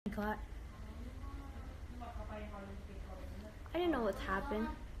God. I don't know what happened.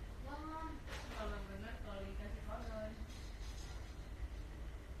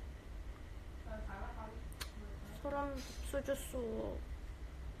 사람 없어졌어.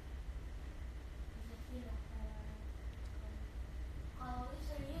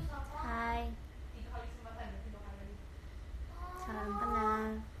 Hi. Salam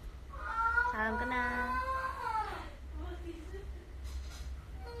kenal. Salam kenal.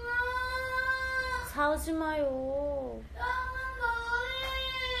 싸우지 마요.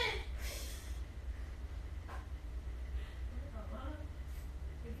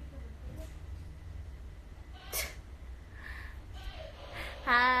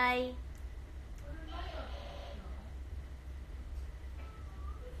 Hi.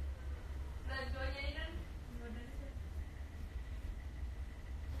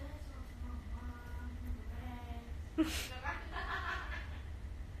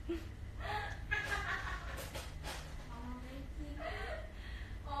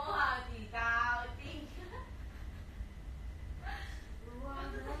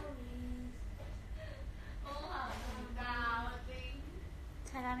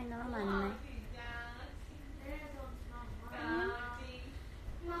 사람이 너무 많네.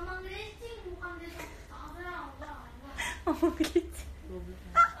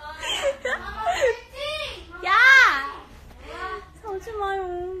 Ya, 싸우지 마요.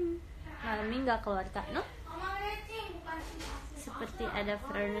 Mami nggak keluar kak, no? Seperti ada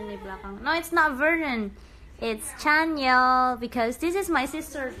Vernon di belakang. No, it's not Vernon. It's Chanyel because this is my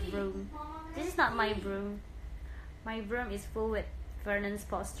sister's room. This is not my room. My room is full with Vernon's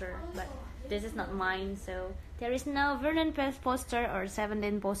poster, but this is not mine, so there is no Vernon poster or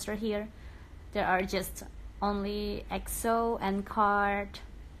 17 poster here. There are just only EXO and card.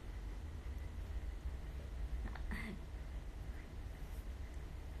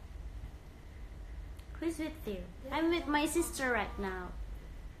 Who's with you? I'm with my sister right now.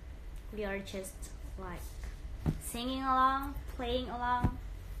 We are just like singing along, playing along.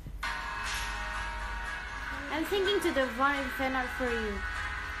 I'm thinking to the one fan art for you.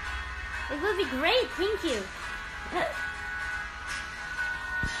 It will be great, thank you.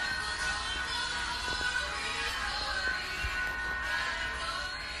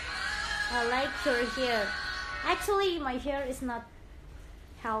 I like your hair. Actually, my hair is not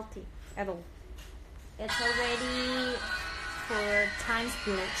healthy at all. It's already 4 times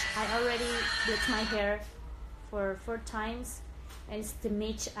bleach. I already bleached my hair for 4 times, and it's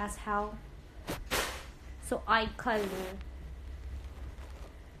damaged as hell. So I color.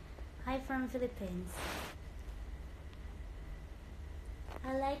 Hi from Philippines.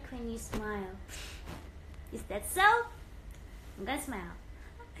 I like when you smile. Is that so? I'm gonna smile.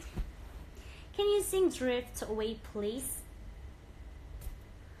 Can you sing Drift Away, please?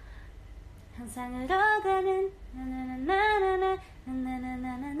 항상으로 가는 나나나나나나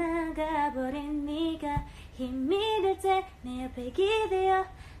나나나나나 가버린 네가 힘이 될 때 내 옆에 기대어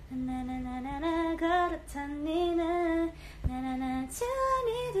나나나나나 걸었던 니는 나나나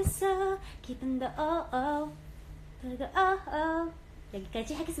전이 됐어 기분도 오오 그리고 오오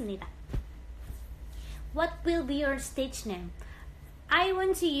여기까지 하겠습니다. What will be your stage name? I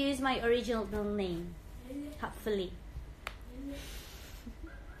want to use my original name, hopefully.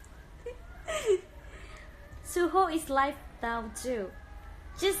 Suho is live now too.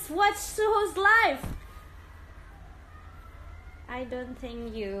 Just watch Suho's live. I don't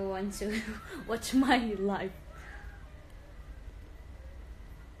think you want to watch my live.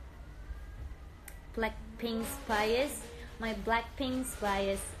 Blackpink's bias. My Blackpink's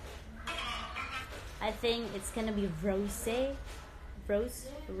bias. I think it's gonna be Rose.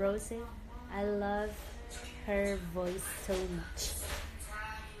 Rose. I love her voice so much.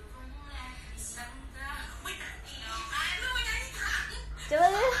 Coba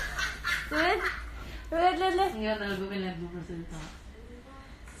lihat. Enggak tahu gue pengen lihat 2%.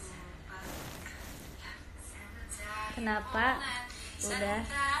 Kenapa? Udah.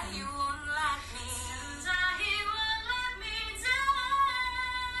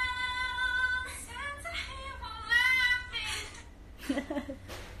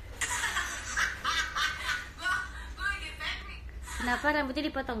 Kenapa rambutnya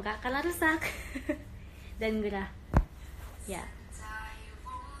dipotong kak? Karena rusak dan gerah. Ya.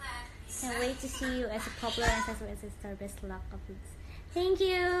 Can't wait to see you as a popular and successful sister. Best luck of it. Thank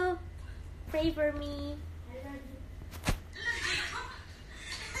you. Pray for me.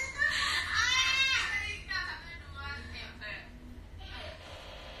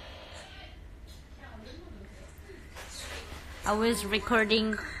 I was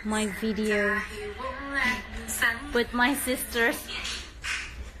recording my video with my sisters.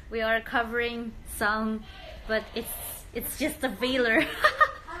 we are covering song, but it's just a failure.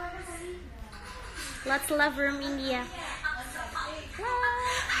 Let's love room India.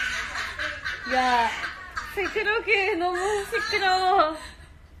 야, 시끄럽게 너무 시끄러워.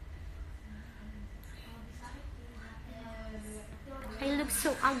 I look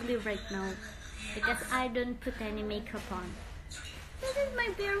so ugly right now because I don't put any makeup on. This is my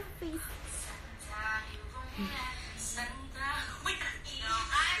bare face.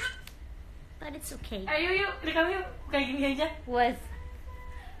 But it's okay. Ayo yuk, rekam yuk. Kayak gini aja. What?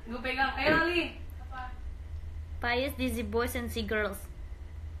 Gue pegang. Ayo Lali. Bias the boys and the girls.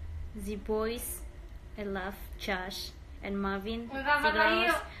 The boys, I love Josh and Marvin. The girls,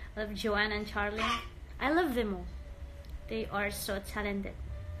 I love Joanne and Charlie. I love them all. They are so talented.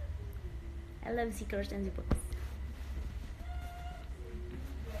 I love the girls and the boys.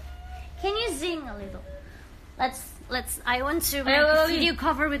 Can you sing a little? Let's. I want to make a video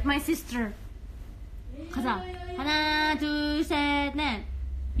cover with my sister. 가자. 하나, 둘, 셋, 넷.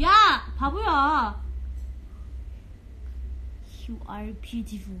 야, 바보야. You are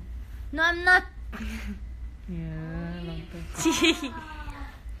beautiful. No, I'm not.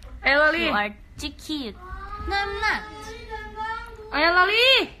 Ayo Lali. You are too cute. No, I'm not. Ayo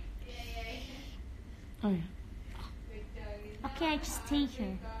Lali. Oh ya. Okay, I just stay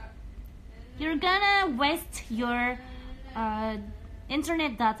here. You're gonna waste your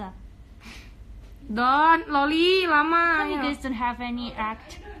internet data. Don, Loli, lama. You guys don't have any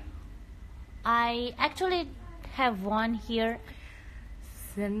act. I actually have one here.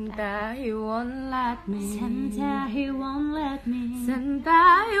 Santa, he won't let me. Santa, he won't let me.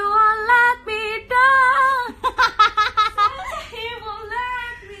 Santa, he won't let me down. He won't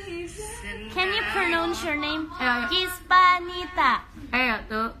let me down. Can you pronounce your name? Ayo. Gispanita. Ayo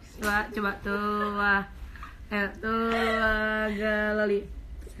tuh, coba tuh. Ayo tuh, agak Loli.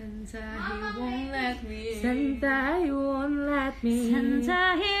 Santa, he won't let me. Santa, he won't let me.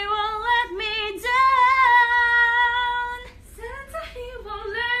 Santa, he won't let me down. Santa, he won't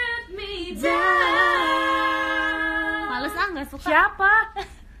let me Down. Males ah, nggak suka. Siapa?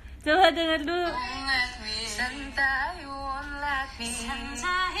 Coba denger dulu. Santa, he won't let me.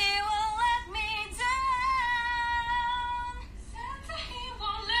 Santa, he won't let me down. Santa, he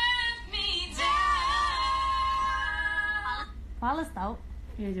won't let me down. Males tau.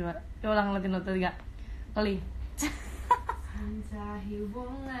 Iya coba ulang Latin note 3 kali. Santa, he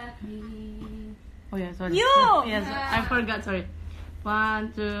won't let me. Oh ya, sorry. You! Yes, I forgot, sorry.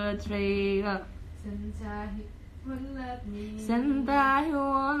 1, 2, 3, go. Santa, he won't let me. Santa, he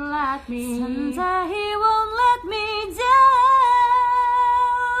won't let me. Santa, he won't let me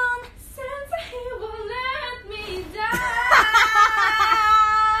down. Santa, he won't let me down.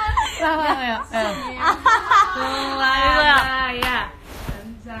 Ayo. Ya.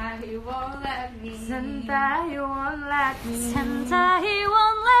 Santa, he won't let me. Santa, he won't let me. Santa, he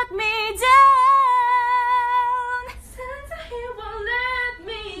won't let me down. Santa, he won't let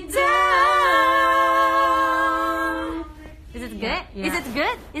me Down. Is it good? Yeah. Is it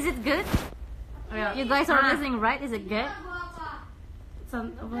good? Is it good? Ayo. You guys are listening, right? Is it good?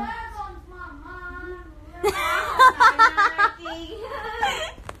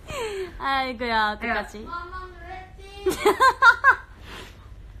 아이고야, 어떡하지?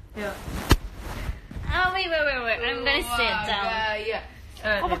 Ayo. Oh, wait. I'm gonna sit down. Iya.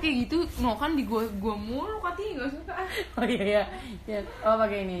 Kok pakai gitu? No kan di gua mulu katanya nggak suka. Oh iya. Oh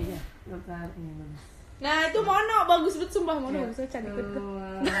pakai ini aja. Bentar, ini bagus. Nah itu mono bagus banget sumpah mono bagus cantik banget.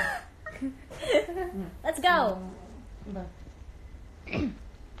 Let's go. Bentar.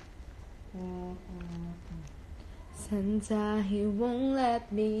 Santa, he won't let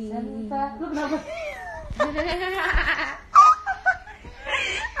me. Santa, lu kenapa?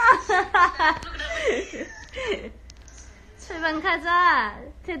 출발 가자.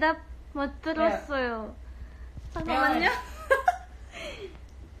 대답 못 들었어요. 잠깐만요.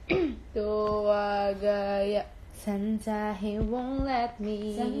 Tua gaya. Santa, he won't let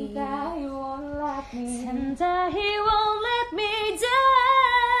me. Santa, you won't let me. Santa, he won't let me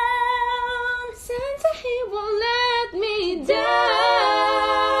down. Santa, he won't let me down.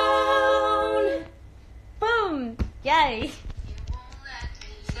 Boom! Yay!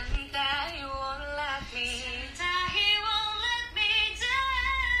 Santa, he won't let me. Santa, he won't let me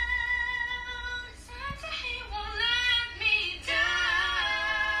down. Santa, he won't let me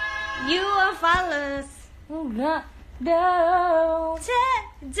down. You are flawless. Enggak. Down.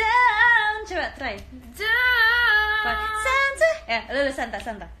 Down. Coba try. Down. Santa. Lulu Santa.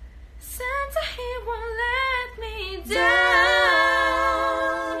 Santa, he won't let me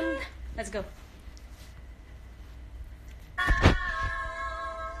down. Let's go.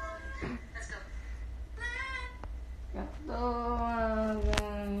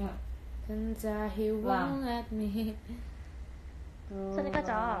 Santa, he won't let me. 소리가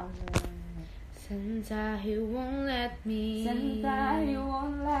져. Santa, he won't let me. Santa, he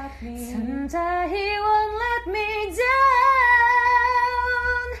won't let me. Santa, he won't let me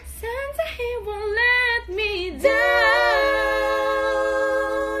down. Santa, he won't let me down.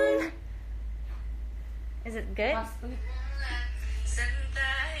 Is it good? Santa,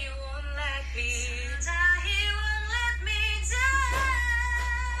 he won't let me. Santa, he won't let me down.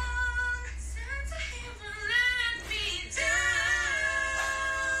 Santa, he won't let me down.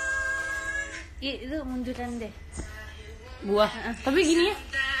 Itu munduran deh. Buah. Tapi gini ya.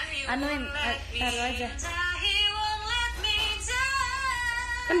 Anuin, taruh aja.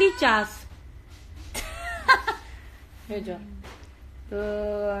 Kan dicas. Ya, Jo.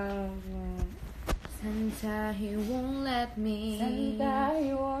 Tuh. Santa, he won't let me. Santa,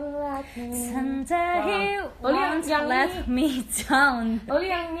 he won't let me. Santa, he Oli won't yang let me down.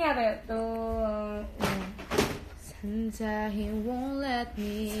 Oli yang ini ada ya? Tuh. Santa, he won't let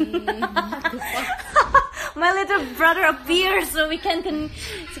me. My little brother appears so we can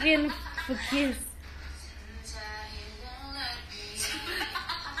focus.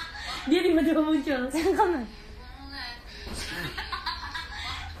 Dia tiba-tiba muncul. 잠깐만.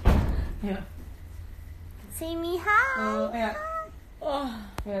 Ya. Say me hi. Tuh, ya. Oh,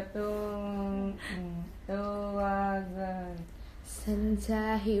 ya tuh. Tuh, agak.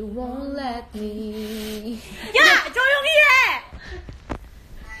 Santa, he won't let me. 야, 조용히 해.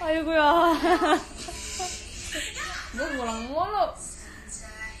 아이고야. Gue ngulang mulu.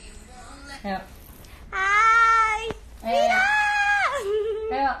 Ayo. Hai. Ayo.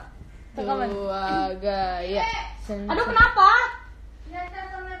 Ayo. Tuh, kapan? Dua gaya. Aduh, kenapa?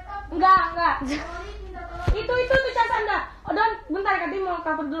 Enggak. Itu cas Anda. Oh, Don, bentar, Kati mau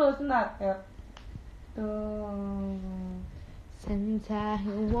cover dulu, sebentar. Ayo. Tuh. Santa,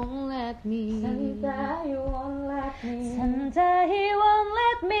 he won't let me. Santa, you won't let me. Santa, he won't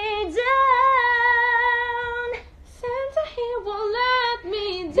let me down. Santa, he won't let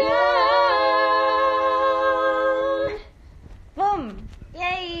me down. Boom.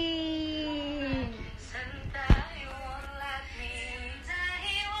 Yay. Santa, he won't let me. Santa,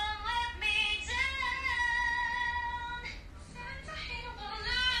 he won't let me down. Santa, he won't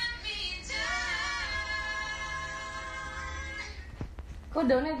let me down. Kok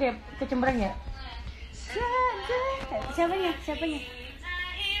daunnya kayak kecembreng ya? Siapanya?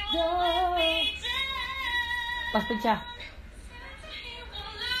 Pas pecah.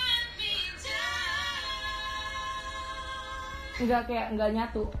 Enggak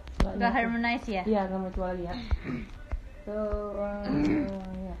nyatu. Gak harmonize ya? Iya, enggak mau lagi ya. Tuh,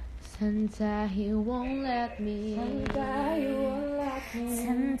 ya. Santa, he won't let me. Santa, you won't let me.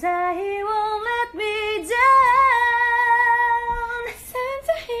 Santa, he won't let me down.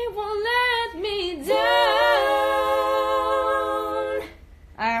 Santa, he won't let me down.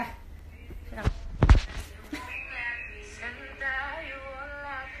 Ah. Santa, he won't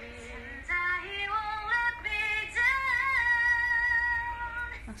let me. Santa, he won't let me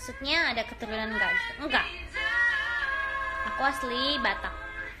down. Maksudnya ada keturunan enggak? Enggak. Aku asli Batak.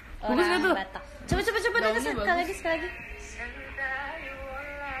 Bagus nggak tuh? Batak. Coba Daunnya sekali bagus. lagi. Santa, he won't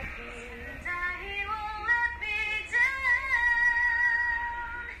let me. Santa, he won't let me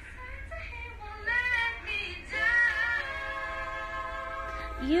down. Santa, he won't let me down.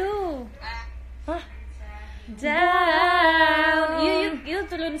 You Hah? down. You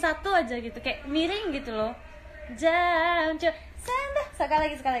turun satu aja gitu, kayak miring gitu loh. Down. Coba. Santa. Sekali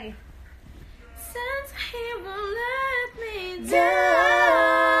lagi. Santa, he won't let me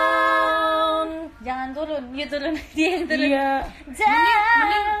Down. Jangan turun, you turun. Dia yang turun. Iya.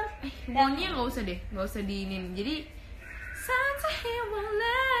 Down. Hubungannya nggak usah deh, nggak usah diinin. Jadi Santa, he won't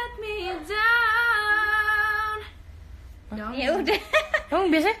let me down. Ya udah. Emang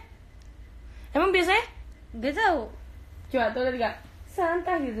biasa? Gak tahu. Coba tuh lihat Kak.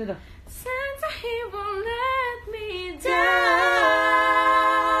 Santa gitu tuh. Santa, he won't let me down.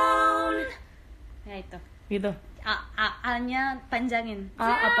 Ya itu. Gitu. A-nya panjangin.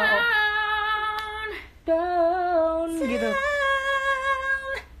 A apa O? Down gitu.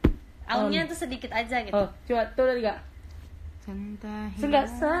 A-nya tuh sedikit aja gitu. Oh, coba tuh lihat Kak.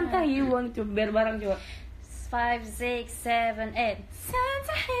 Santa you want to biar bareng coba. 5, 6, 7, 8.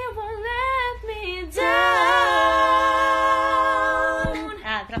 Santa, he won't let me down.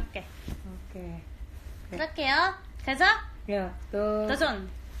 그렇게. Oke. 그렇게요. 가자. Ya, tuh. 도전.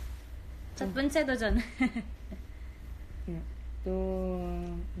 첫 번째 도전. Ya,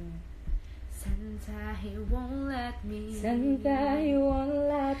 tuh. Santa, he won't let me. Santa you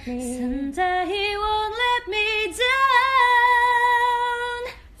won't let me. Santa, he won't let me down.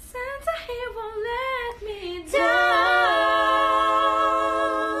 Santa, he won't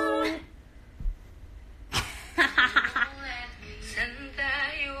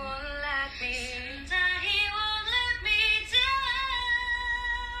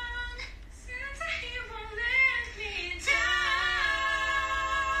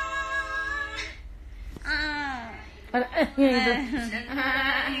gitu.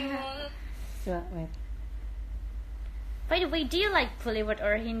 Coba, wait. By the way, do you like Bollywood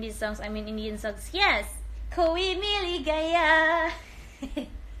or Hindi songs? I mean Indian songs? Yes. Koi mili gaya.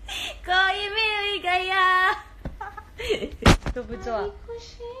 Koi mili gaya. Coba coba.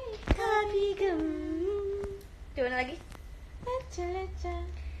 Kabhi gum. Coba lagi.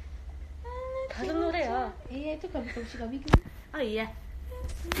 다른 노래야. Iya itu kabi. Oh iya.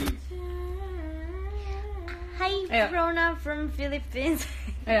 Hi, Ayo. Rona from Philippines.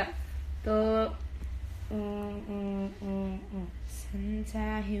 Ayo. Tuh.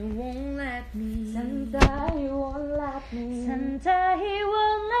 Sometimes he won't let me. Sometimes you won't let me. Santa, he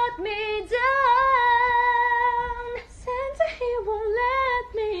won't let me down. Santa, he won't let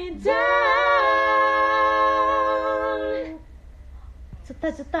me down.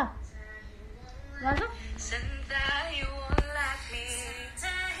 좋다. Masuk?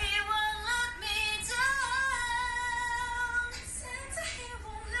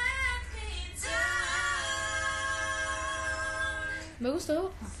 Bagus tuh.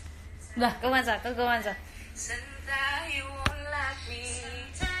 Dah, kau 먼저.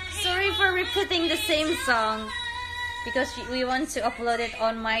 Sorry for repeating the same song because we want to upload it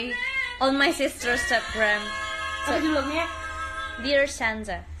on my sister's Instagram. Apa judulnya? Dear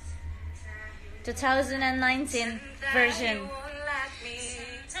Santa, 2019 version.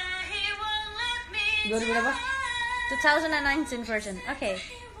 2000 berapa? 2019 version. Oke.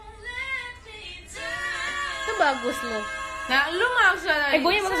 Itu bagus loh. Nah, lu nggak usah lagi.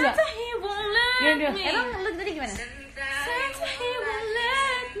 Egonya bagus gak? Dia. Emang lu tadi gimana?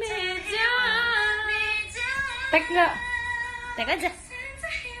 Tag nggak? Tag aja.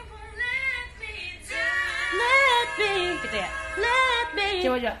 Let me, gitu ya. Let me.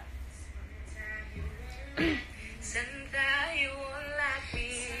 Coba aja.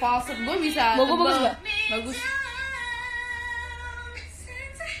 Falset gue bisa. Logo tebal. bagus nggak? Bagus.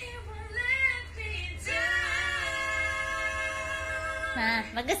 Nah,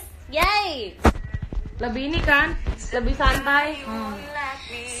 bagus. Yay. Lebih ini kan? Lebih santai.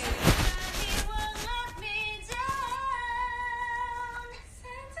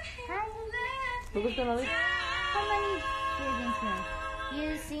 Bagus kan Lali? How many buildings now?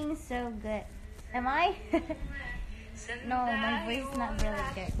 You sing so good. Am I? No, my voice is not really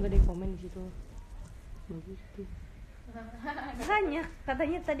good. Gak ada yang komen di situ. Bagus tuh.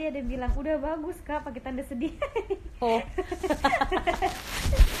 Katanya tadi ada bilang udah bagus kak, pakai tanda sedih. Oh.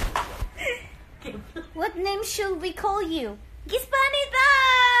 What name should we call you? Gispanita!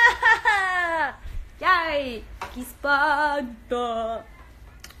 Yay! Gispanita.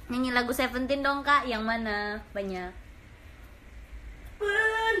 Nyanyi lagu Seventeen dong kak, yang mana? Banyak.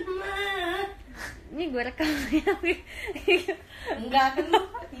 Ini gue rekam ya. Enggak kan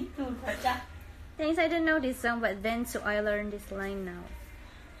itu baca. Thanks, I don't know this song, but then so I learned this line now.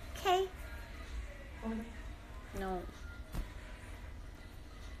 Okay. No.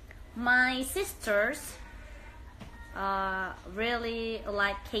 My sisters really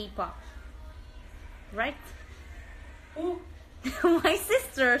like K-pop, right? My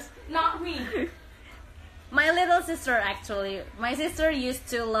sisters. Not me. My little sister actually. My sister used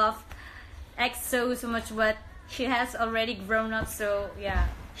to love EXO so much, but she has already grown up, so yeah,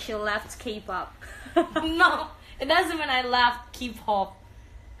 she left K-pop. No, it doesn't mean I left K-pop.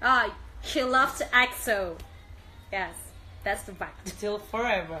 She loved EXO. Yes, that's the fact. Until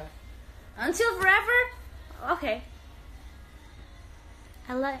forever. Until forever? Okay.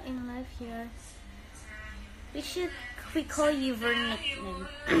 I like in life here. We call you your nickname.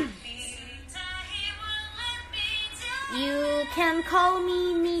 You can call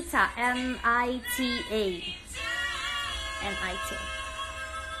me Nita, N-I-T-A. N-I-T-A.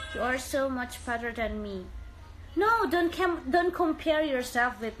 You are so much better than me. No, don't compare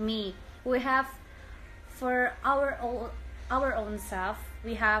yourself with me. We have, for our own self,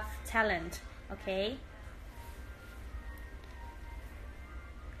 we have talent, okay?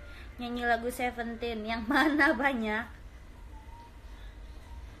 Nyanyi lagu Seventeen, yang mana banyak?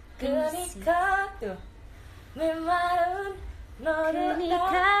 Ketika tuh Memarun 너를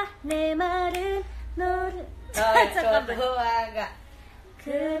그니까 내 말은 너를 잠깐만 agak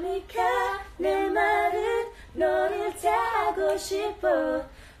그니까 내 말은 너를 타고 싶어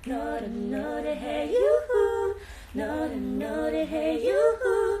너는 노래해 유후 너는 노래해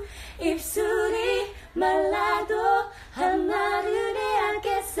유후 입술이 말라도 한마를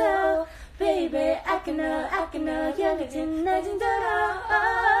해야겠어 Baby I can know 여기진 낮은 더러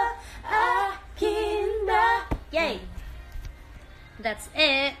아낀다 Yay! That's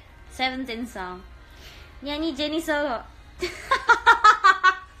it. 17 song. Nyanyi Jenny solo.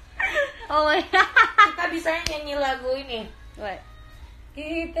 Oh my god. Kita bisa nyanyi lagu ini. What?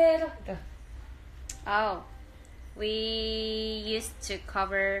 Kita tuh. Oh, we used to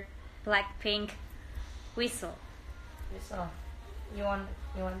cover Blackpink Whistle. Bisa. You want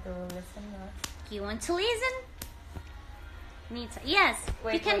to listen? You want to listen? Nita. Yes,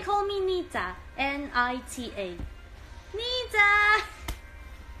 you Wait, can wait. call me Nita. Nita. Nita.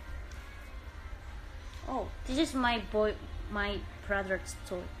 Oh, this is my brother's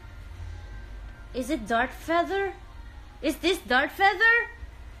toy. Is it Darth Feather? Is this Darth Feather?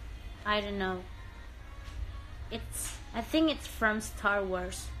 I don't know. I think it's from Star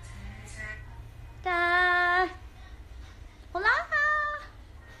Wars. Da. Hola.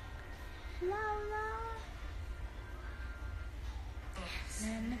 La la.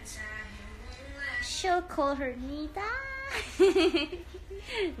 She'll call her Nita.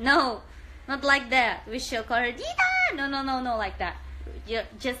 No, not like that. We shall call her Nita. No, like that. You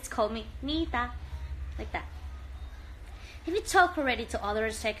just call me Nita, like that. Have you talked already to other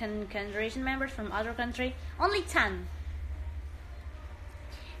second generation members from other country? Only 10.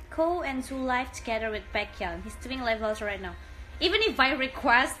 Ko and Su live together with Baekhyun. He's doing live also right now. Even if I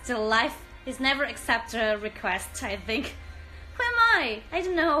request the live, he's never accept a request, I think. Who am I? I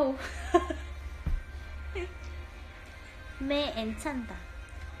don't know. Me and Chanda.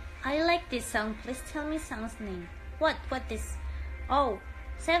 I like this song. Please tell me song's name. What this? Oh,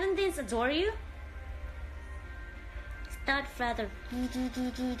 17's Adore You? Start further.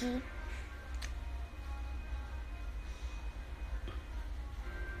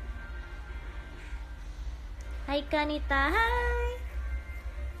 Hi Kanita, hi.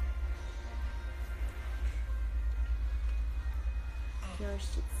 Your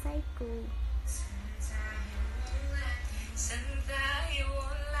shit psycho.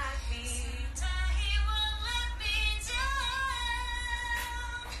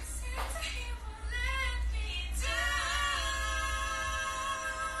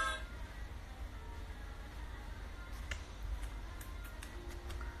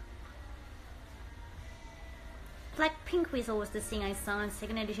 Blackpink Whistle was the thing I saw on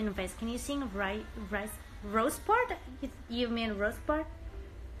second edition of Vice. Can you sing Rose part? You mean Rose part?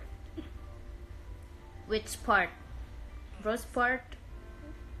 Which part? Rose part?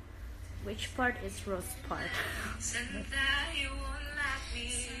 Which part is Rose part?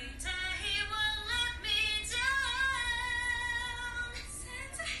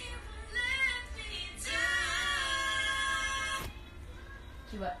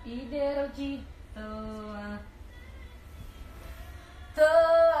 Coba idero jito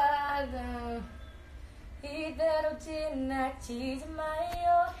toaga idero 지나치지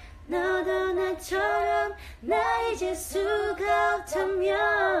마요 너도 나처럼 나 잊을 수가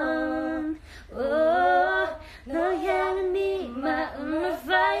없다면 너 향한 네 마음을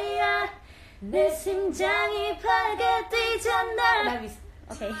fire 내 심장이 파게 뛰잖아.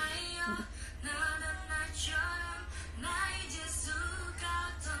 Okay.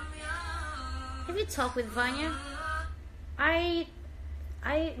 Have you talked with Vanya? I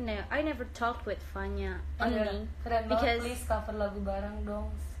never talked with Vanya only Keren banget, because please cover lagu bareng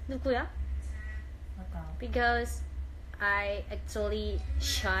dong. Dulu ya? Nggak tahu. Because I actually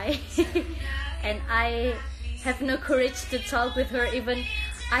shy and I have no courage to talk with her. Even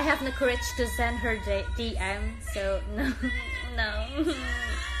I have no courage to send her DM. So no.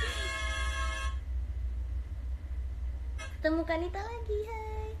 Ketemu Kanita lagi,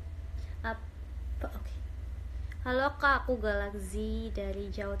 hai. Apa? Oke. Halo kak, aku Galaxy dari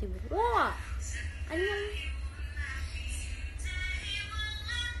Jawa Timur. Wah, annyeong.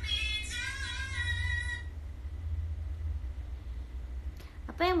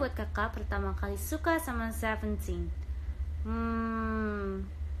 Apa yang buat kakak pertama kali suka sama Seventeen?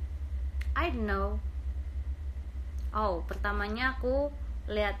 I don't know. Oh, pertamanya aku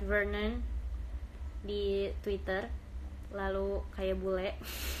lihat Vernon di Twitter, lalu kayak bule.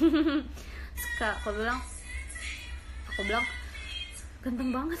 Suka, aku bilang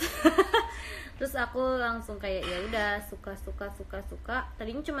ganteng banget. Terus aku langsung kayak ya udah suka.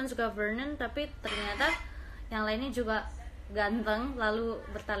 Tadinya cuma suka Vernon, tapi ternyata yang lainnya juga ganteng, lalu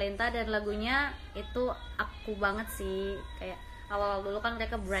bertalenta, dan lagunya itu aku banget sih. Kayak awal dulu kan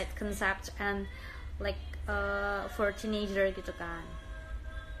mereka bright concept and like for teenager gitu kan.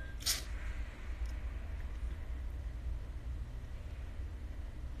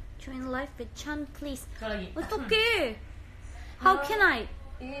 Join live with Chan please. 어떡해? How can I?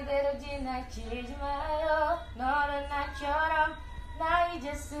 이대로 지나치지 마요. 너는 나처럼 나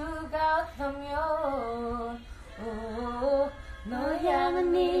잊을 수가 없다면 너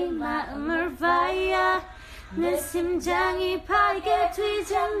향한 네 마음을 fire 내 심장이 빨개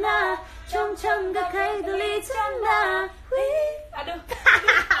뛰잖아 점점 가까이 들리잖아 Aduh.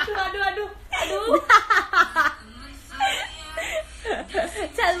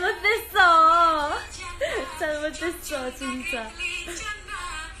 잘못했어 진짜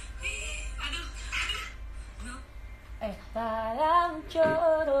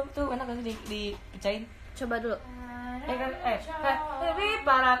Baramcorom tuh enak gak sih dipecahin? coba dulu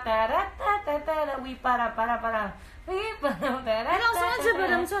langsung aja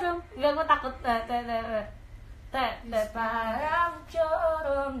bareng-bareng Enggak, gue takut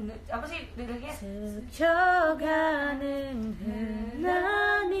바람처럼 apa sih liriknya? 스쳐가는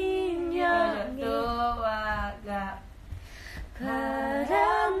흔한 인연이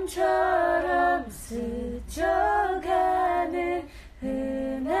바람처럼 스쳐가는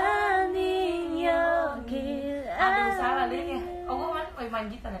흔한 인연길 Aduh, salah liriknya. Oh, gue main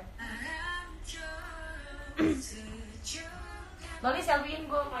gitar ya? Loli selfiein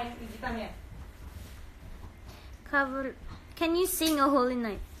gue main gitarnya. cover. Can you sing a holy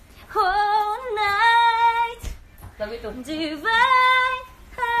night? Whole night Lagu itu. divine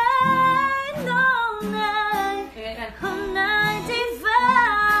all night Iya kan? whole night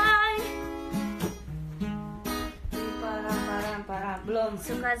divine. Parah. Belum.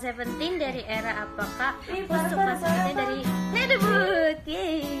 Suka Seventeen dari era apakah? Aku suka Seventeen dari debut.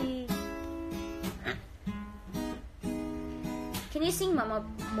 Yay. Can you sing Mama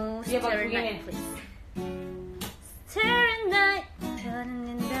Mo Iya, bagus Starry Night, begini. please? Starry Night,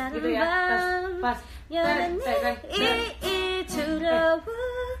 Gitu ya, pas. 여전히 네. 이 두려워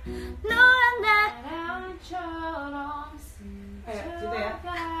너와 나. Gitu ya.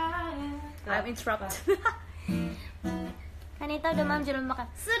 I'm interrupt. Kanita udah malam belum makan?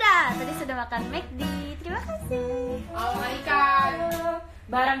 Sudah, tadi sudah makan McD. Terima kasih. Oh, ikan.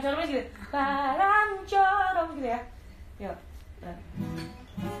 Baramcorom gitu. Baramcorom gitu ya. Yuk.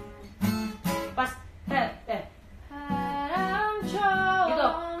 Pas. Gitu.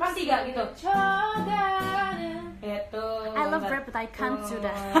 Pas 3 gitu. Itu. I love rap but I can't do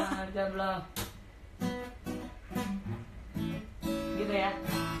that. Udah belum. Gitu ya.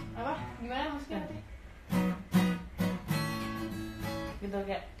 Apa? Gimana maksudnya nanti? Gitu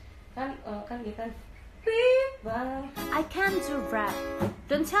kayak kan gitu kan. Bang. I can't do rap.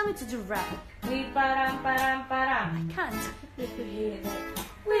 Don't tell me to do rap. Param. I can't.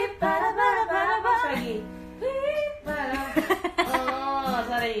 Pas lagi. Param. Oh,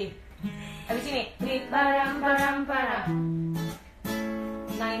 sorry. Habis ini. Param.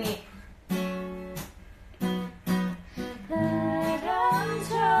 Nah ini.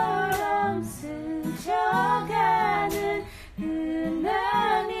 바람처럼 스쳐가는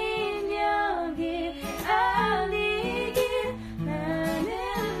흔한 인연길 아니길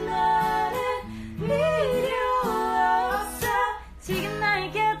나는 너를 필요 없어 지금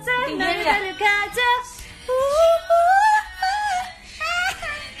나의 곁에 날 데려가자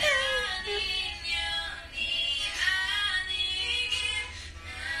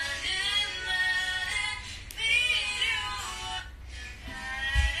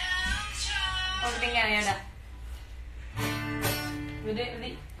Oh, ketinggian ya udah. Gede.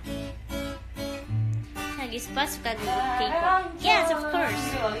 Gispa suka K-pop? Yes, of course.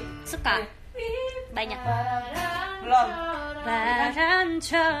 Suka. Banyak. Belum.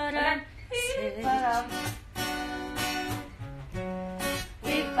 바람처럼 Baram.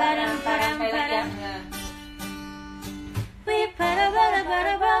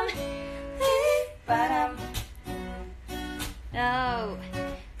 위바라바라바라밤 Baram. Oh,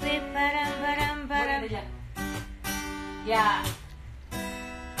 위바람바람바람 Ya.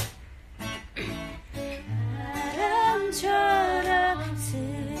 바람처럼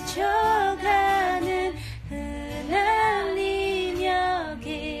스쳐가는 흔한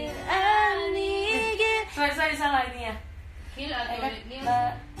인연길 알리길. Sorry salah ini ya. Kill atau Nil?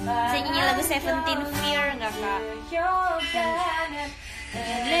 Bisa nyanyi lagu Seventeen Fear nggak kak?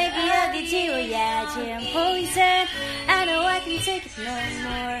 내 기억이 지워야지 I'm poison I know I can take it no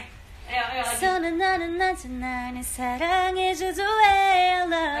more Ayo lagi. 손은 나는 나잖아 내 사랑해줘 do it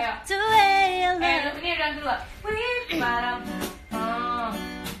love do it love Ini udah dua. Baram. Oh.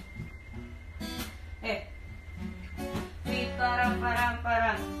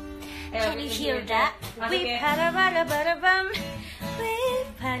 Param. Can you hear that? Masuk ya. 위바라바라바라밤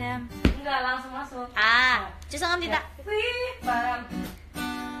위바람 Enggak langsung masuk. 아 죄송합니다 Baram.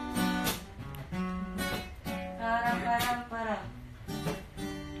 Param.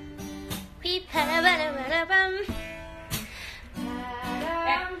 위바라바라바라밤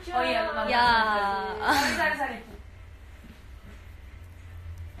Oh iya, lupa. Ya. Sorry.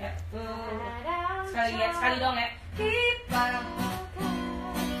 Ya, tuh. Sekali dong ya. Parang.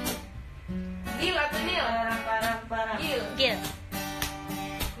 Gil atau Nil? Parang. Gil.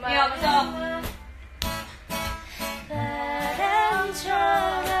 Ya, besok.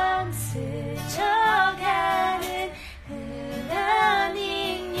 바람처럼 스쳐가는 흔한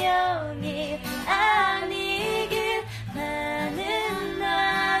인연이 아니길 많은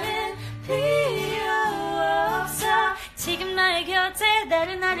나는 필요 없어 지금 나의 곁에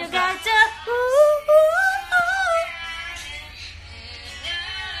나를 가져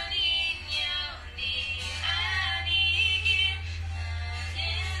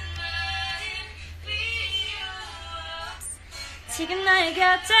지금 나의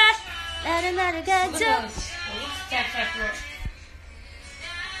곁에 나를 가져 Cek bro.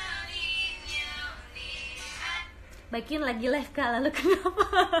 Bagian lagi live kak, lalu kenapa?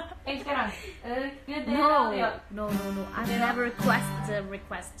 Sekarang. No. I never request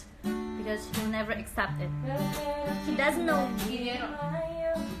because he never accept it. He doesn't know me.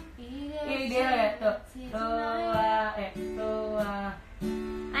 Ini dia ya tuh.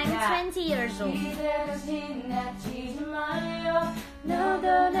 I'm 20 years old.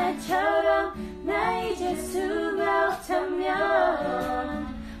 너도 나처럼 나 잊을 수가 없다면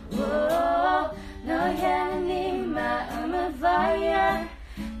너 향한 네 마음은 fire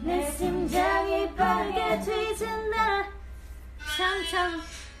내 심장이 빠르게 뛰잖아 참참.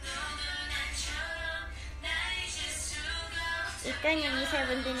 Ikan nyanyi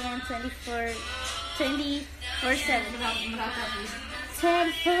 17 yang 24/7. 24/7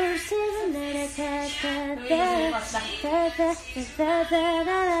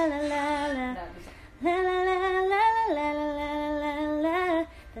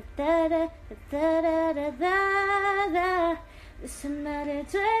 무슨 말을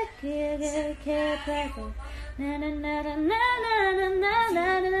되게 바고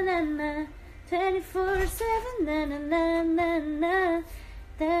나나나나나나나나나나 24/7 나나나나나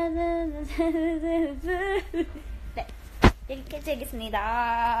네, 여기까지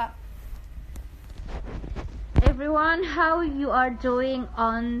하겠습니다. Everyone, how you are doing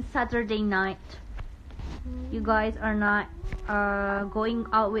on Saturday night? You guys are not going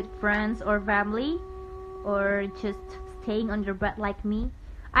out with friends or family, or just staying on your bed like me?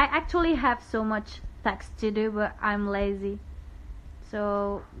 I actually have so much tasks to do, but I'm lazy.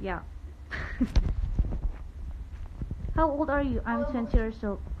 So yeah. How old are you? I'm 20 years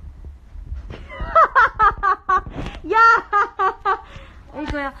old. Yeah.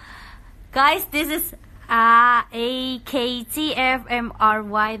 Guys, this is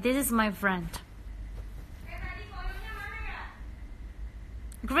AKTFMRY. This is my friend.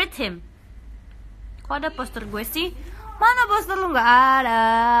 Greet him. Kok ada poster gue sih? Mana poster lu? Nggak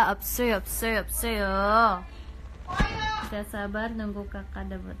ada. Absey. Udah sabar nunggu kakak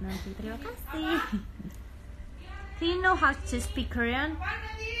dapat nanti. Terima kasih. Do you know how to speak Korean?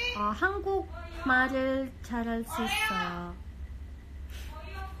 한국 말을 잘할 수 있어.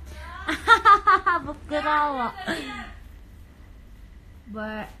 부끄러워.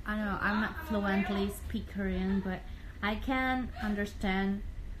 But I don't know, I'm not fluently speak Korean, but I can understand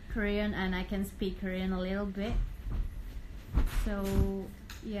Korean and I can speak Korean a little bit. So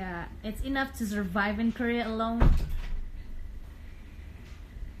yeah, it's enough to survive in Korea alone.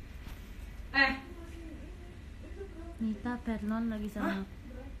 Nita Perlon lagi sama.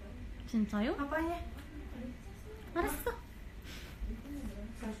 진짜요? Apanya? 알았어.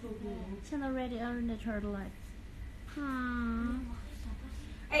 She's already earned her life.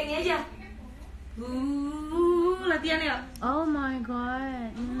 Ini aja. Latihan ya. Oh my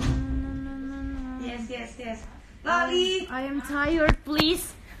god. No. Yes. Lali. I am tired,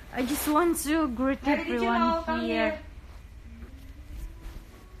 please. I just want to greet Dari di everyone channel, come here.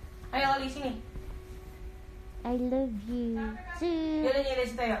 Ayo Lali sini. I love you too. Dia udah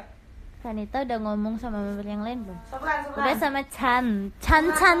situ ya. Kanita udah ngomong sama member yang lain belum? Sopran. Udah sama Chan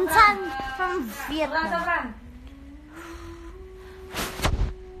from Vietnam. Sopran.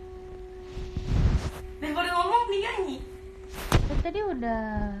 Daripada ngomong nih nyanyi. Tadi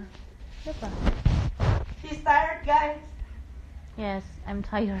udah apa? He's tired guys. Yes, I'm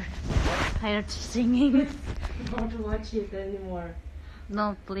tired. Tired singing. Don't watch it anymore.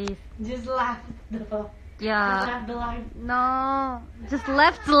 No, please. Just laugh though. Yeah. Laugh the life. No, just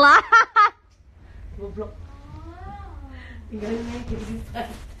left life. Goblok. Tinggalnya gitu.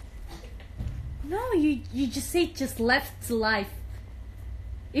 No, you just say just left life.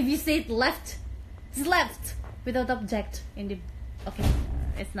 If you say it left, it's left without object in the. Okay,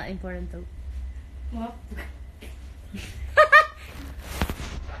 it's not important though. Maaf.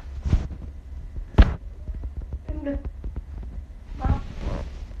 Udah. Maaf.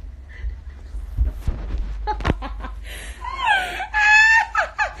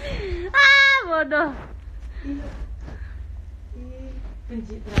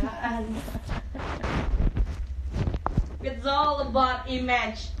 Pencitraan. It's all about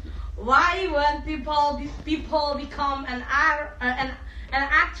image. Why when people become an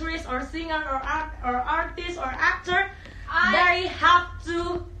actress or singer or artist or actor, they have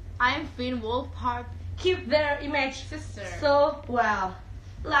to I'm Finn Wolfhard. keep their image Sister. so well.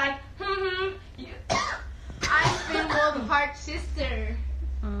 Like, I'm Finn Wolfhard's sister.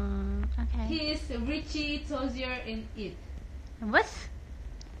 Okay. He is Richie Tozier in It. What?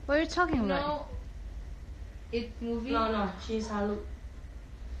 What are you talking No. about? It movie. no, she's Halu.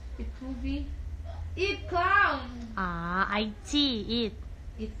 It movie. It clown. IT, it.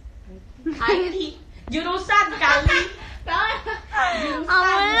 It. IT. Jurusan kali.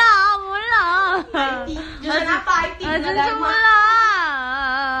 몰라. Jurusan apa IT? 진짜 Agama. 몰라.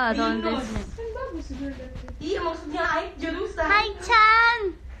 Don't Binus. listen. Iya maksudnya IT jurusan. Hi, Chan.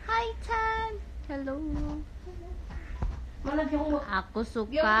 Hello. Mana Byungbo? Aku suka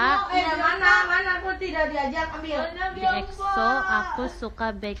Mana aku tidak diajak ambil. di EXO, aku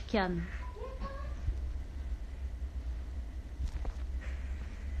suka Baekhyun.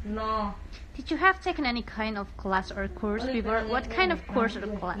 No. Did you have taken any kind of class or course before? What kind of course or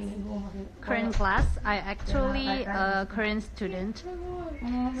class? Korean class. I actually a Korean student.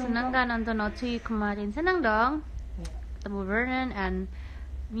 Senang gak nonton OT kemarin? Senang dong. Ketemu Vernon and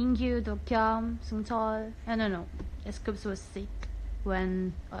Mingyu, Dokyam, Sungchol. No. Scoops was sick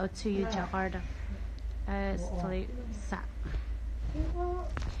when to Jakarta. It's really sad.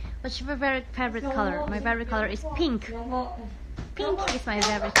 What's your favorite color? My favorite color is pink. Pink is my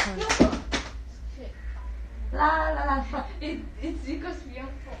favorite color. La. It's because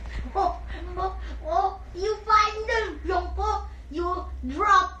Byungpo. Oh, you find them, Byungpo. You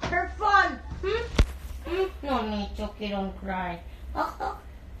dropped her phone. No need, Choki, don't cry.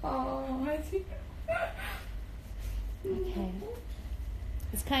 Oh, I see. Okay.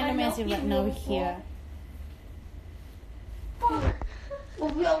 It's kind of messy right now here.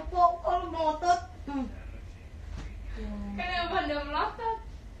 Byungpo, kalau ngotot. Kenapa anda melotot?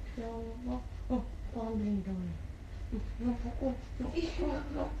 Tolong beliin dong.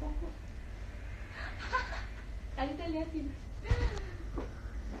 Kita liatin.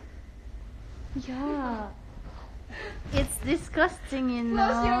 Yeah. It's disgusting, you know.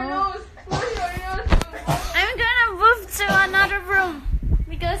 Close your nose. I'm gonna move to another room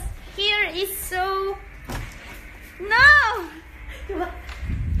because here is so. No!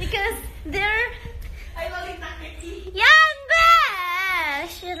 Because there. Yanbe!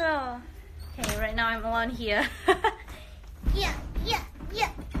 Shiro. Okay, right now I'm alone here. Yeah.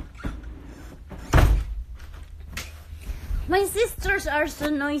 My sisters are so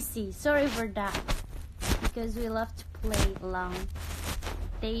noisy. Sorry for that. Because we love to play along.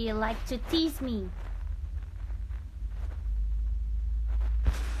 They like to tease me.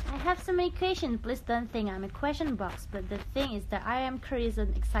 I have some equation. Please don't think I'm a question box. But the thing is that I am curious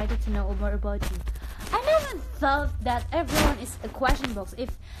and excited to know more about you. I never thought that everyone is a question box.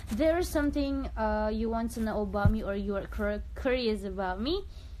 If there is something you want to know about me or you are curious about me,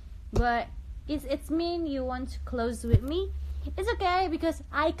 but it's mean you want to close with me, it's okay because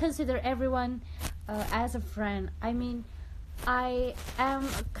I consider everyone as a friend. I mean, I am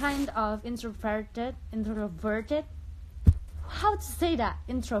kind of introverted. How to say that?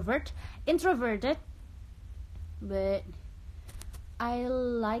 Introverted. But I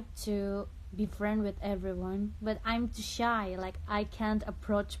like to be friend with everyone. But I'm too shy. Like I can't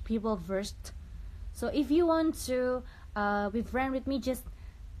approach people first. So if you want to be friend with me, just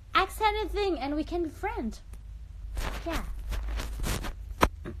ask anything and we can be friends. Yeah.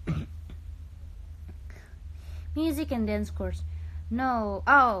 Music and dance course. No.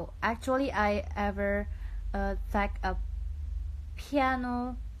 Oh, actually I ever take a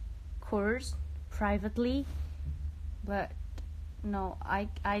piano course privately, but no, I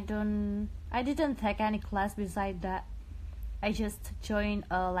didn't take any class beside that. I just joined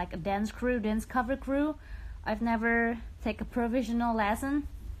like a dance cover crew. I've never take a professional lesson,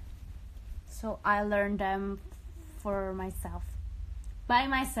 so I learned them for myself. By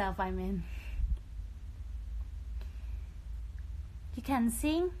myself, I mean. You can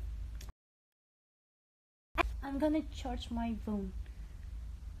sing. I'm gonna charge my phone.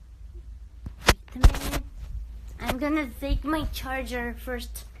 Wait a minute. I'm gonna take my charger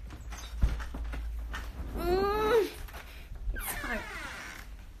first. It's hard.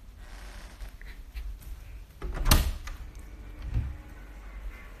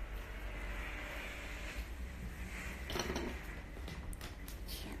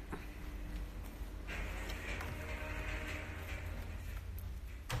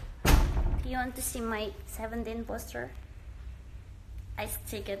 Do you want to see my 17 poster? I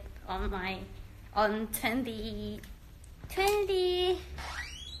stick it on 2020 2019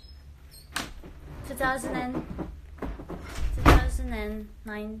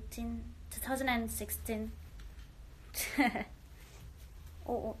 2016.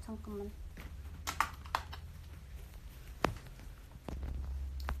 잠깐만.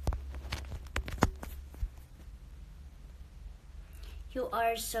 You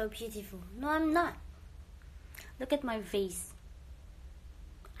are so beautiful. No, I'm not. Look at my face.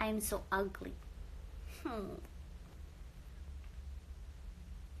 I am so ugly.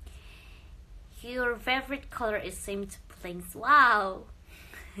 Your favorite color is same to blinks. Wow.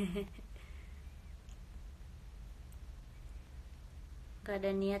 Gak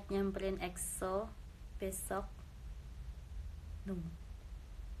ada niat nyamperin EXO besok. No,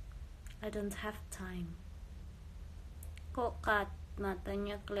 I don't have time. Kok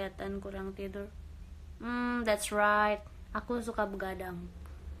matanya kelihatan kurang tidur? That's right. Aku suka begadang.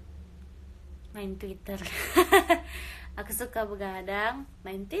 Main Twitter. Aku suka begadang,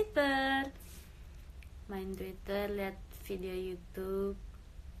 main Twitter, lihat video YouTube.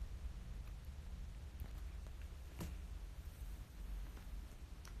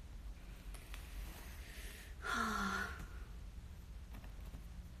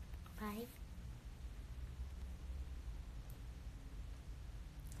 Bye.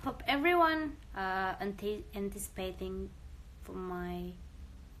 Hope everyone anticipating for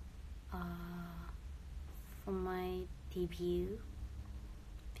my debut,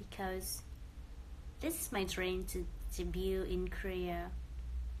 because this is my dream to debut in Korea,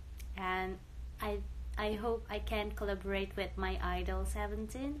 and I hope I can collaborate with my idol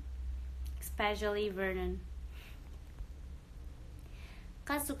 17, especially Vernon.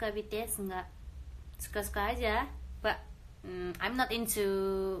 Kak suka BTS nggak? Suka-suka aja, but I'm not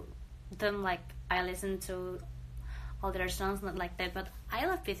into them like I listen to all their songs, not like that, but I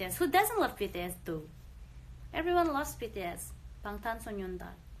love BTS. Who doesn't love BTS though? Everyone loves BTS.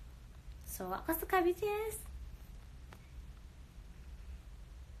 방탄소년단. So aku suka BTS.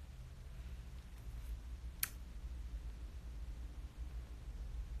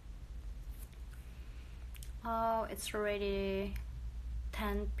 Oh, it's already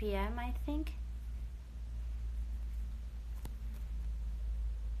 10 p.m. I think.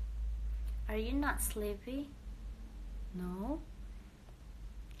 Are you not sleepy? No.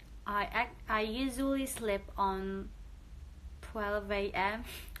 I usually sleep on 12 a.m.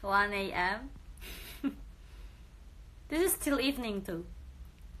 1 a.m. This is still evening too.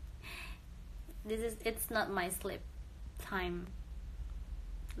 It's not my sleep time.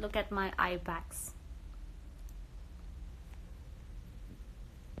 Look at my eye bags.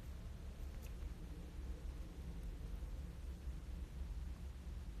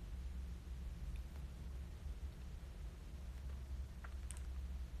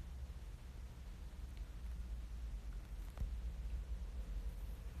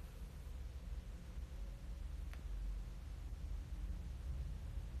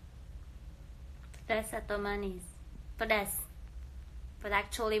 Pedas atau manis? Pedas. But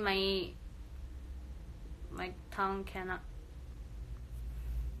actually my tongue cannot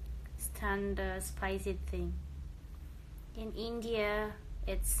stand the spicy thing. In India,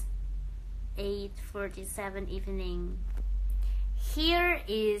 it's 8:47 evening. Here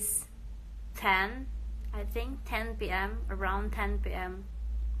is 10, I think 10 p.m. around 10 p.m.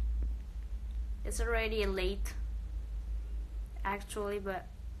 It's already late actually, but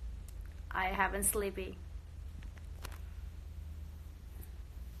I haven't sleepy.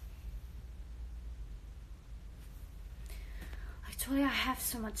 Actually, I have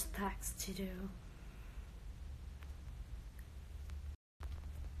so much tasks to do,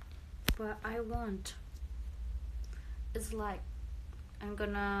 but I want. It's like I'm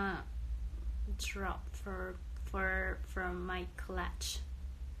gonna drop from my college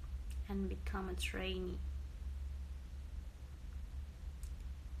and become a trainee.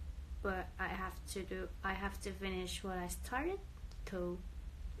 But I have to finish what I started, so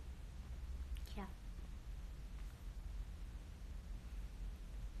yeah.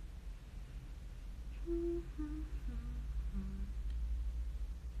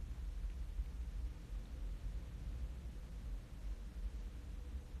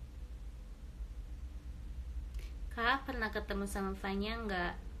 Kak pernah ketemu sama Fanya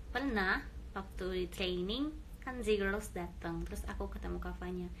nggak? Pernah, waktu di training kan Z-Girls datang, terus aku ketemu Kak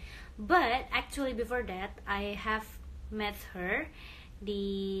Fanya. But actually before that I have met her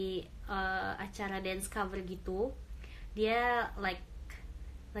di acara dance cover gitu. Dia like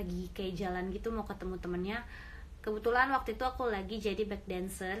lagi kayak jalan gitu mau ketemu temennya. Kebetulan waktu itu aku lagi jadi back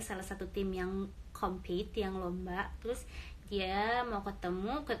dancer salah satu tim yang compete, yang lomba. Terus dia mau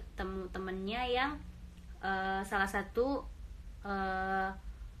ketemu temennya yang salah satu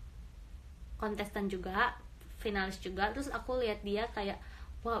kontestan juga, finalis juga. Terus aku lihat dia kayak,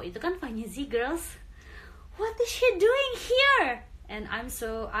 wow, itu kan Fanny Z Girls, what is she doing here? And I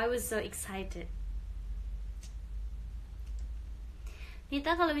was so excited.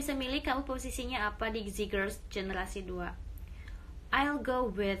 Nita, kalau bisa milih kamu posisinya apa di Z Girls generasi 2? I'll go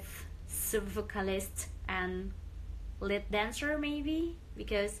with sub vocalist and lead dancer maybe,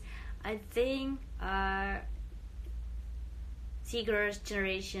 because I think Z-Girls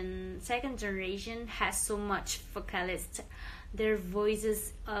generation, second generation has so much vocalists. Their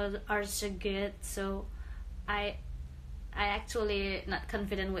voices are so good, so I actually not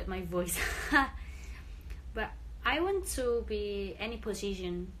confident with my voice. But I want to be any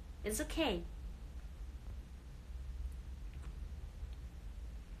position. It's okay.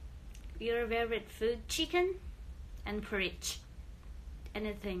 Your favorite food? Chicken and porridge.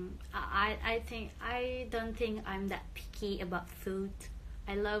 Anything. I don't think I'm that picky about food.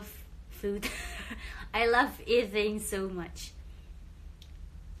 I love food. I love eating so much.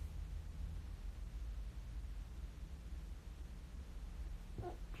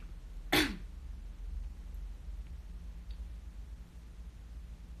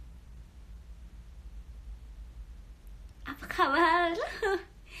 Apa kabar?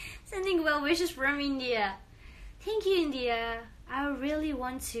 Sending well wishes from India. Thank you, India. I really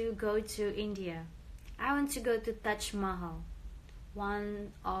want to go to India. I want to go to Taj Mahal,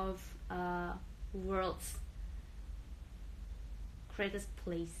 one of world's greatest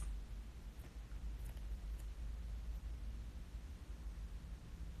place.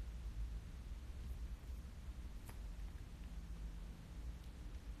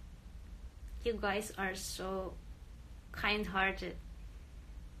 You guys are so kind-hearted.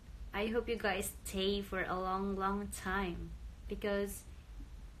 I hope you guys stay for a long time, because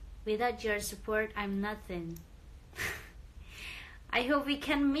without your support, I'm nothing. I hope we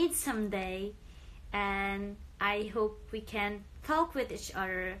can meet someday, and I hope we can talk with each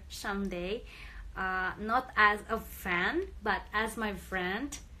other someday, not as a fan, but as my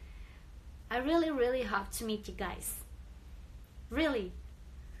friend. I really hope to meet you guys. Really.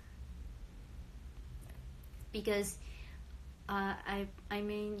 Because I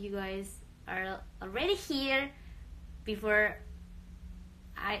mean, you guys are already here before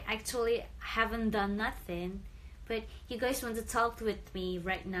I actually haven't done nothing, but you guys want to talk with me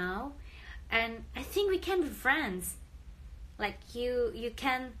right now, and I think we can be friends. Like you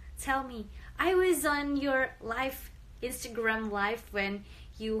can tell me, I was on your Instagram live when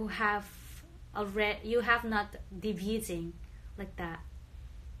you have not debuting like that.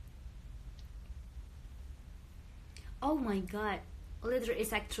 Oh my god, litter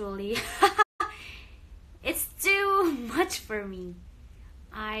is actually it's too much for me.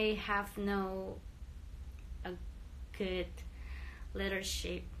 I have no a good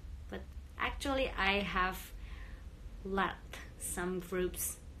leadership, but actually I have led some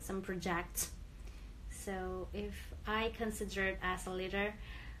groups, some projects. So if I consider it as a leader,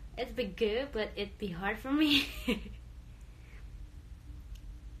 it'd be good, but it'd be hard for me.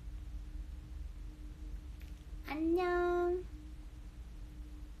 안녕.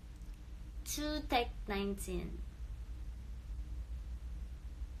 2-19.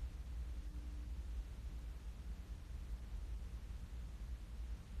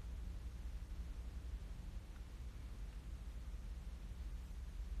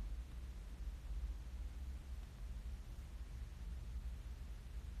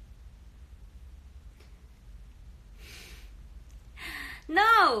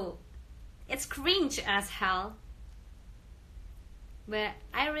 No! It's cringe as hell. But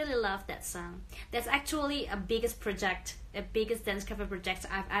I really love that song. That's actually a biggest biggest dance cover project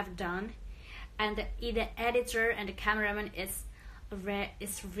I've done. And the editor and the cameraman is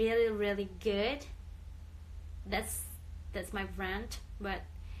really good. That's my friend, but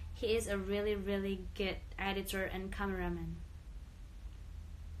he is a really good editor and cameraman.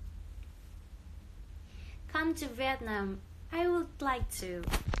 Come to Vietnam. I would like to.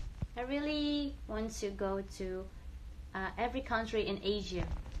 I really want to go to every country in Asia.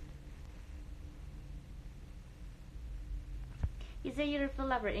 Is a European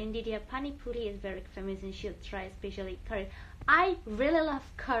lover in India? Pani Puri is very famous and should try, especially curry. I really love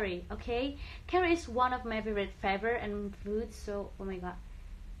curry, okay? Curry is one of my favorite flavor and food, so oh my god.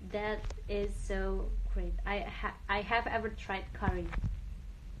 That is so great. I have ever tried curry.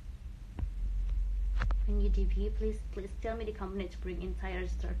 When you debut, please tell me the company to bring entire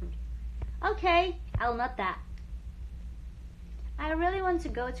store. Okay, I'll note that. I really want to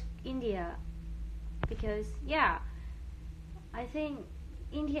go to India because yeah, I think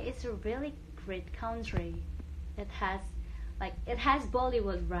India is a really great country. It has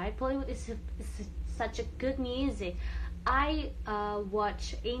Bollywood, right? Bollywood is such a good music. I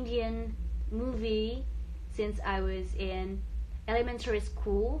watch Indian movie since I was in elementary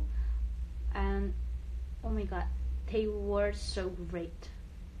school, and oh my god, they were so great.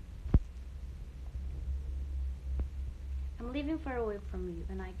 I'm living far away from you,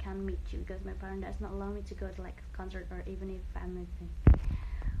 and I can't meet you because my parent does not allow me to go to like a concert or even if anything.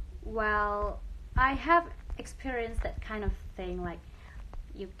 Well, I have experienced that kind of thing. Like,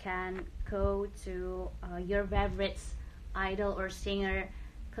 you can go to your favorite idol or singer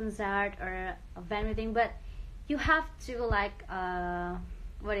concert or event meeting, but you have to like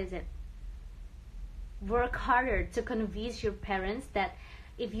what is it? Work harder to convince your parents that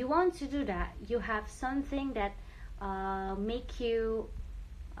if you want to do that, you have something that make you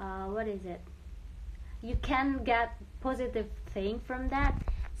what is it? You can get positive thing from that.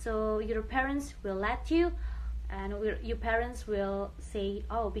 So your parents will let you, and your parents will say,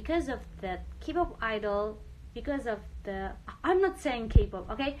 oh, because of the K-pop idol, because of the, I'm not saying K-pop,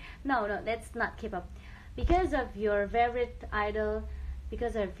 okay? No, that's not K-pop. Because of your favorite idol,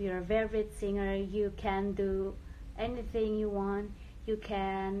 because of your favorite singer, you can do anything you want. You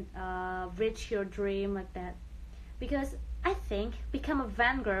can reach your dream like that. Because I think become a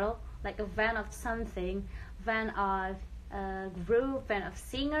fan girl, like a fan of something, fan of a group, fan of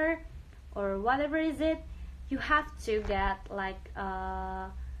singer, or whatever is it, you have to get like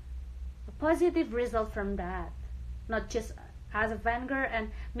a positive result from that. Not just as a fan girl and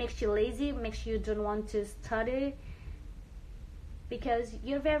makes you lazy, makes you don't want to study. Because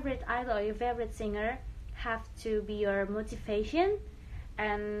your favorite idol or your favorite singer have to be your motivation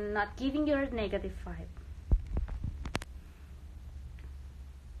and not giving your negative vibe.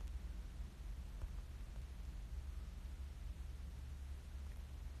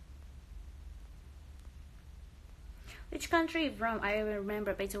 Which country you from? I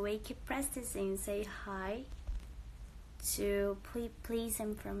remember. By the way, keep practicing. Say hi to please.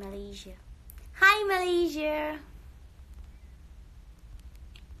 I'm from Malaysia. Hi, Malaysia.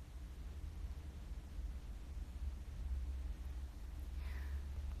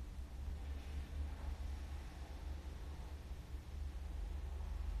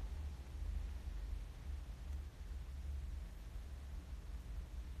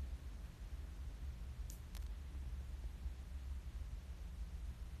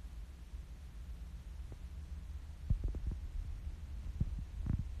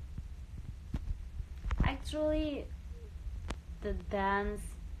 Actually, the dance,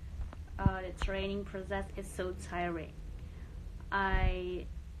 the training process is so tiring. I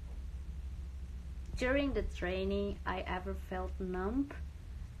During the training, I ever felt numb,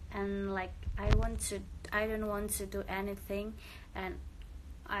 and like I don't want to do anything, and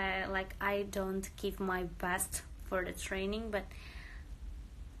I don't give my best for the training. But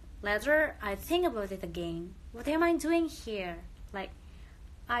later, I think about it again. What am I doing here? Like,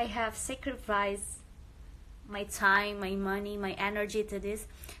 I have sacrificed my time, my money, my energy to this.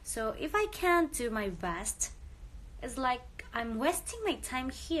 So if I can't do my best, it's like I'm wasting my time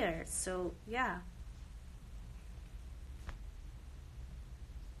here. So yeah.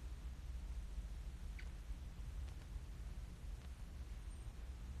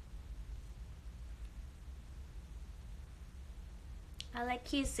 I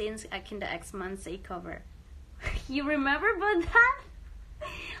like you since I can the X Months cover. You remember about that?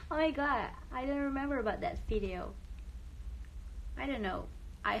 Oh my god, I don't remember about that video. I don't know.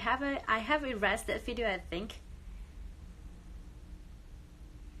 I have erased that video, I think.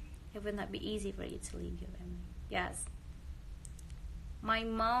 It would not be easy for you to leave your family. Yes. My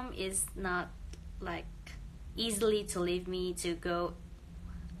mom is not like easily to leave me to go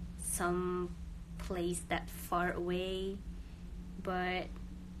some place that far away. But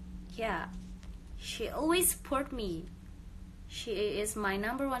yeah, she always support me. She is my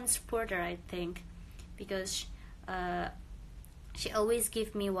number one supporter, I think, because she always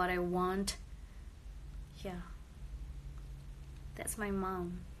give me what I want. Yeah, that's my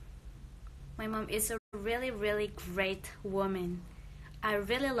mom. My mom is a really, really great woman. I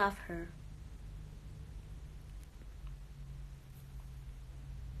really love her.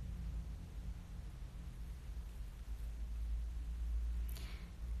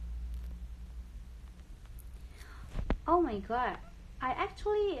 Oh my god, I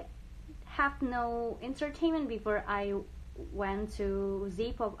actually have no entertainment before I went to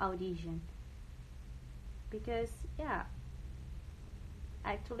Z-pop audition. Because yeah,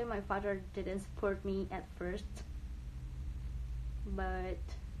 actually my father didn't support me at first, but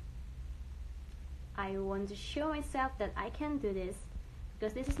I want to show myself that I can do this,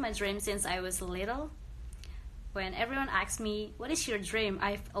 because this is my dream since I was little. When everyone asks me, what is your dream?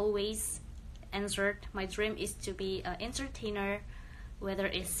 I've always answered, my dream is to be an entertainer, whether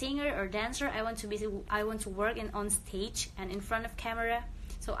it's singer or dancer. I want to work on stage and in front of camera.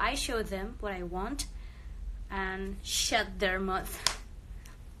 So I show them what I want and shut their mouth.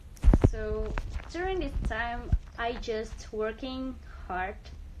 So during this time, I just working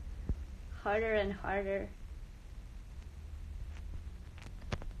harder and harder.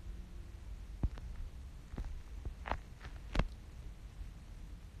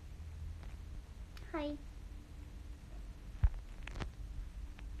 Hi.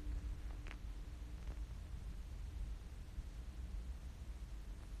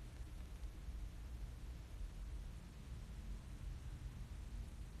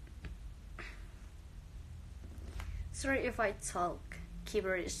 Sorry if I talk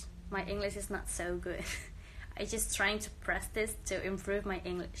gibberish. My English is not so good. I just trying to practice to improve my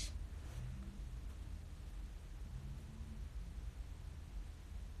English.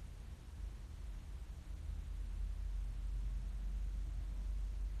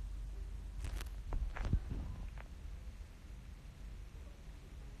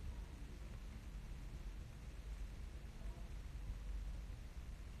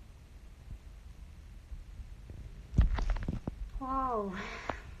 Wow.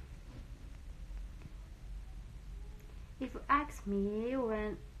 If you ask me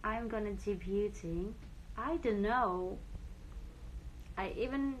when I'm gonna debuting, I don't know. I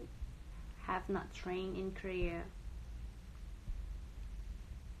even have not trained in Korea.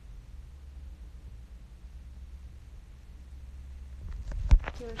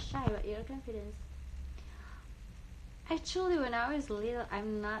 You're shy, but you're confident. Actually, when I was little,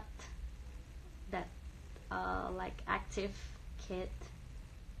 I'm not that like active kid,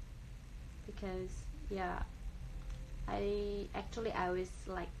 because I was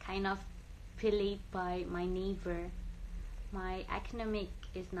like kind of bullied by my neighbor. My academic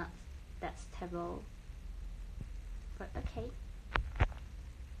is not that stable, but okay.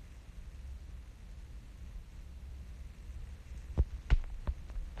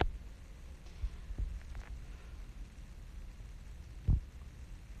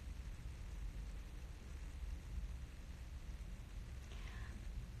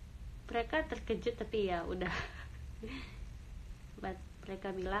 Mereka terkejut tapi ya udah. But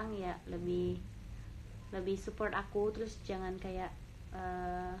mereka bilang ya lebih support aku, terus jangan kayak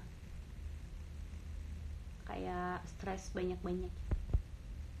stres banyak-banyak.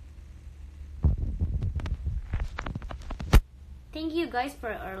 Thank you guys for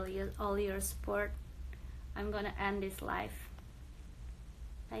all your support. I'm gonna end this live.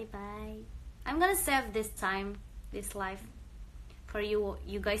 Bye bye. I'm gonna save this live for you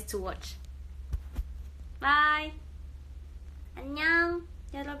guys to watch. Bye. 안녕,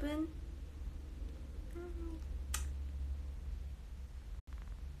 여러분.